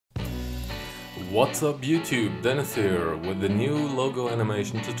What's up YouTube, Dennis here with the new logo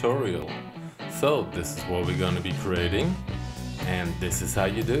animation tutorial. So this is what we're gonna be creating and this is how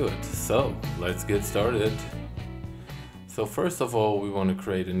you do it. So let's get started. So first of all we want to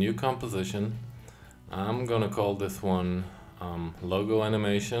create a new composition. I'm gonna call this one logo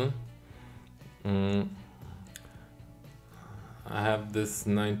animation. I have this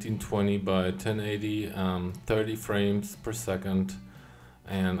 1920 by 1080 30 frames per second,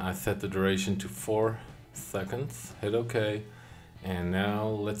 and I set the duration to 4 seconds. Hit OK, and now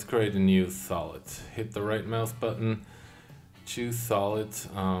let's create a new solid. Hit the right mouse button, choose solid,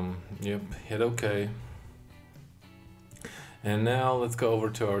 hit OK. And now let's go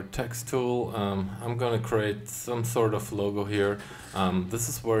over to our text tool. I'm gonna create some sort of logo here. This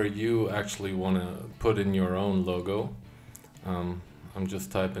is where you actually want to put in your own logo. I'm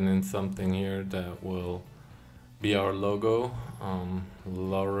just typing in something here that will be our logo.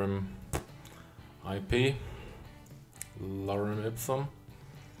 Lorem IP, Lorem Ipsum.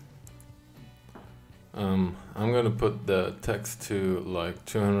 I'm gonna put the text to like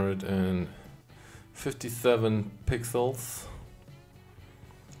 257 pixels.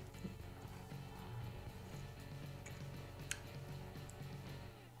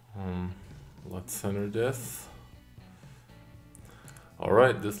 Let's center this.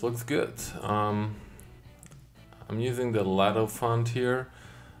 Alright, this looks good. I'm using the Lato font here.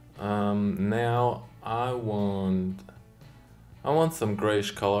 Now I want some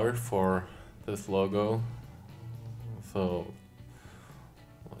grayish color for this logo. So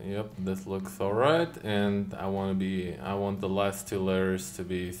yep, this looks alright, and I want the last two layers to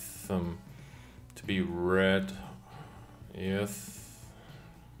be red. Yes.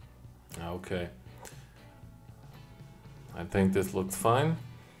 Okay. I think this looks fine.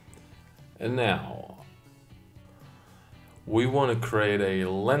 And now we want to create a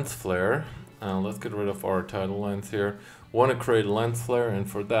lens flare. Let's get rid of our title lens here. Want to create a lens flare, and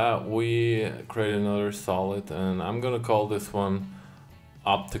for that we create another solid, and I'm gonna call this one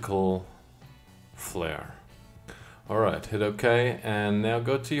optical flare. Alright, hit OK, and now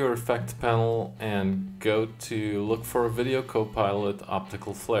go to your effects panel and go to look for video copilot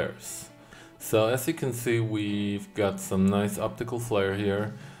optical flares. So as you can see, we've got some nice optical flare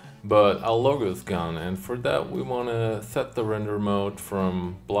here, but our logo is gone, and for that we want to set the render mode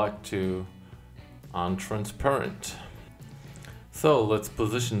from black to on transparent. So let's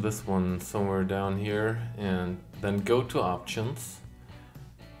position this one somewhere down here, and then go to options,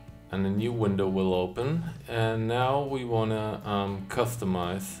 and a new window will open, and now we want to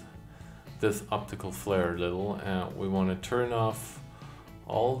customize this optical flare a little, and we want to turn off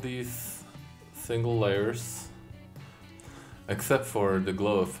all these single layers except for the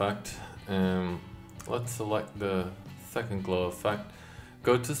glow effect. Let's select the second glow effect,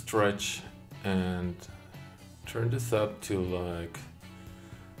 go to stretch and turn this up to like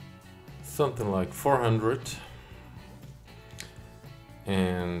something like 400,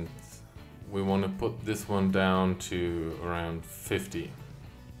 and we want to put this one down to around 50.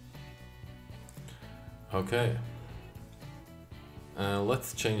 Okay.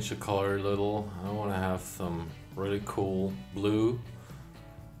 Let's change the color a little. I want to have some really cool blue.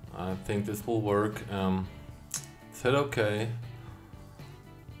 I think this will work. Let's hit OK.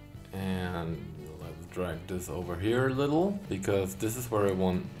 And let's drag this over here a little, because this is where I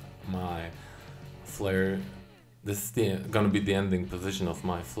want my flare. This is gonna be the ending position of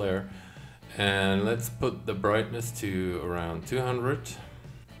my flare. And let's put the brightness to around 200.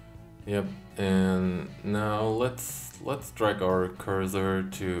 Yep, and now let's drag our cursor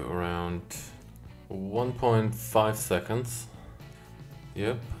to around 1.5 seconds.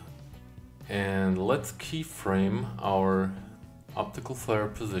 Yep, and let's keyframe our optical flare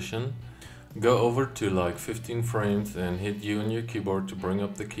position. Go over to like 15 frames and hit U on your keyboard to bring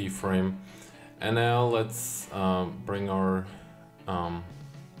up the keyframe. And now let's bring our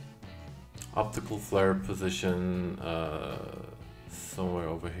optical flare position somewhere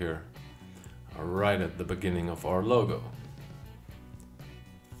over here, right at the beginning of our logo.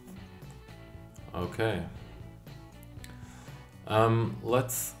 Okay.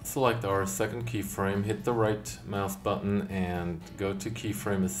 Let's select our second keyframe, hit the right mouse button and go to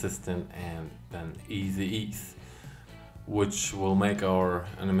keyframe assistant and then easy ease, which will make our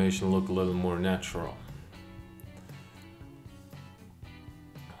animation look a little more natural.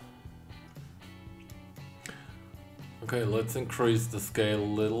 Okay, let's increase the scale a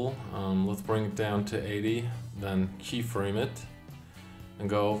little. Let's bring it down to 80, then keyframe it and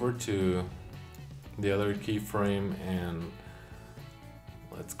go over to the other keyframe and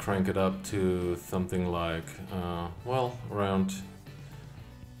let's crank it up to something like, well, around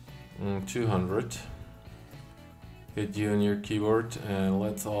 200. Hit U on your keyboard, and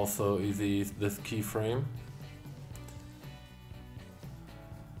let's also easy ease this keyframe.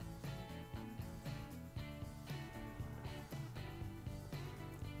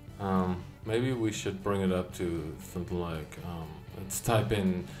 Maybe we should bring it up to something like, let's type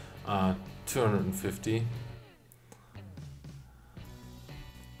in 250.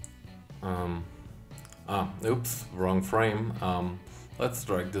 Oops, wrong frame. Let's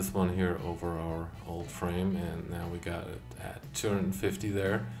drag this one here over our old frame, and now we got it at 250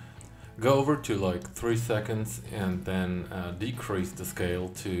 there. Go over to like 3 seconds and then decrease the scale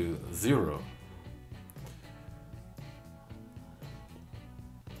to 0.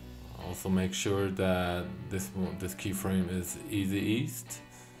 Also make sure that this keyframe is easy eased.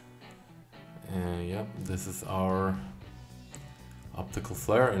 And yep, this is our optical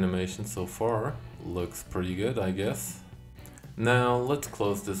flare animation so far. Looks pretty good, I guess. Now let's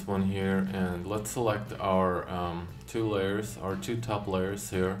close this one here, and let's select our our two top layers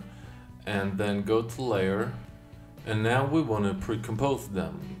here, and then go to layer, and now we want to pre-compose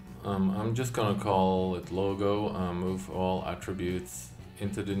them. I'm just gonna call it logo, move all attributes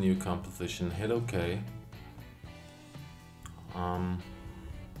into the new composition, hit OK.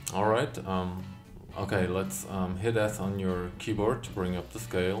 Alright, okay, let's hit S on your keyboard to bring up the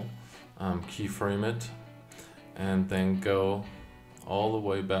scale, keyframe it, and then go all the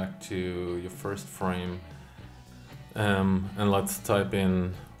way back to your first frame, and let's type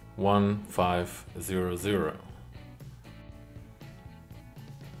in 1500.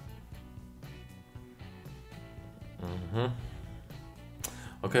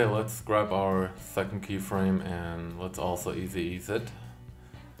 Okay, let's grab our second keyframe and let's also easy ease it.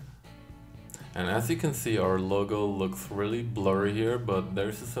 And as you can see, our logo looks really blurry here, but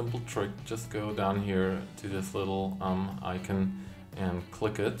there's a simple trick. Just go down here to this little icon and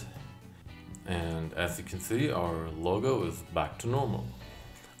click it. And as you can see, our logo is back to normal.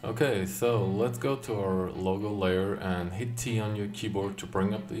 Okay, so let's go to our logo layer and hit T on your keyboard to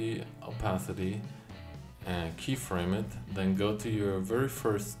bring up the opacity and keyframe it. Then go to your very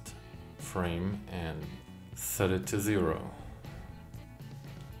first frame and set it to 0.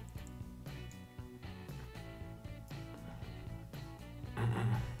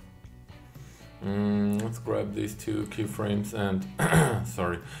 Let's grab these two keyframes and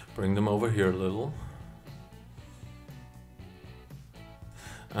sorry, bring them over here a little.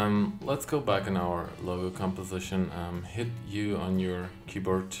 Let's go back in our logo composition, hit U on your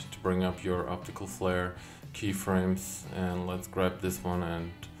keyboard to bring up your optical flare keyframes, and let's grab this one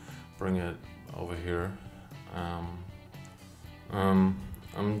and bring it over here.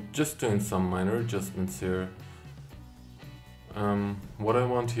 I'm just doing some minor adjustments here. What I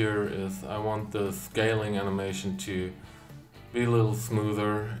want here is I want the scaling animation to be a little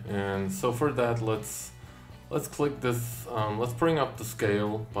smoother, and so for that let's click this, let's bring up the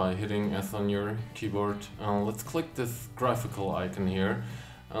scale by hitting S on your keyboard. Let's click this graphical icon here,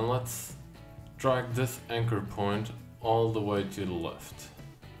 and let's drag this anchor point all the way to the left.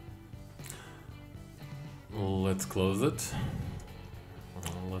 Let's close it.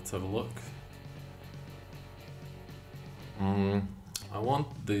 Let's have a look. I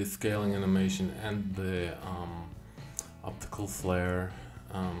want the scaling animation and the optical flare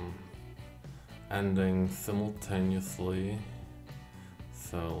ending simultaneously.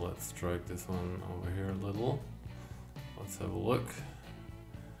 So let's drag this one over here a little. Let's have a look.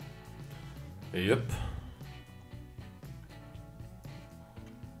 Yep.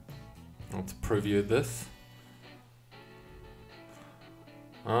 Let's preview this.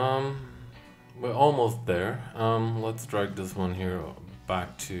 We're almost there. Let's drag this one here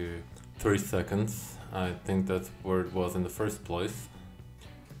back to 3 seconds. I think that's where it was in the first place.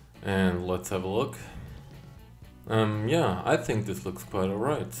 And let's have a look. Yeah, I think this looks quite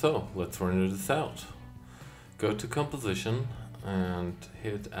alright. So let's render this out. Go to composition and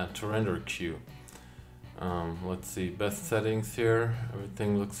hit add to render queue. Let's see, best settings here.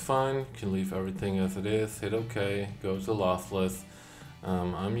 Everything looks fine. You can leave everything as it is. Hit OK. Go to lossless.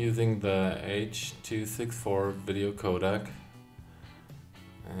 I'm using the H.264 video codec,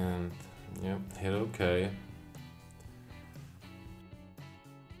 and yep, hit OK.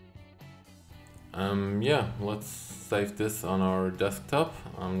 Yeah, let's save this on our desktop.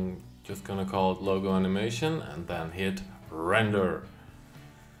 I'm just gonna call it logo animation and then hit render.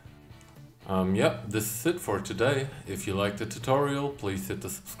 Yep, this is it for today. If you liked the tutorial, please hit the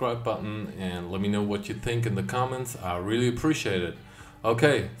subscribe button and let me know what you think in the comments. I really appreciate it.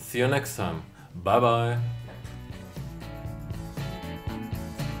 Okay, see you next time. Bye bye.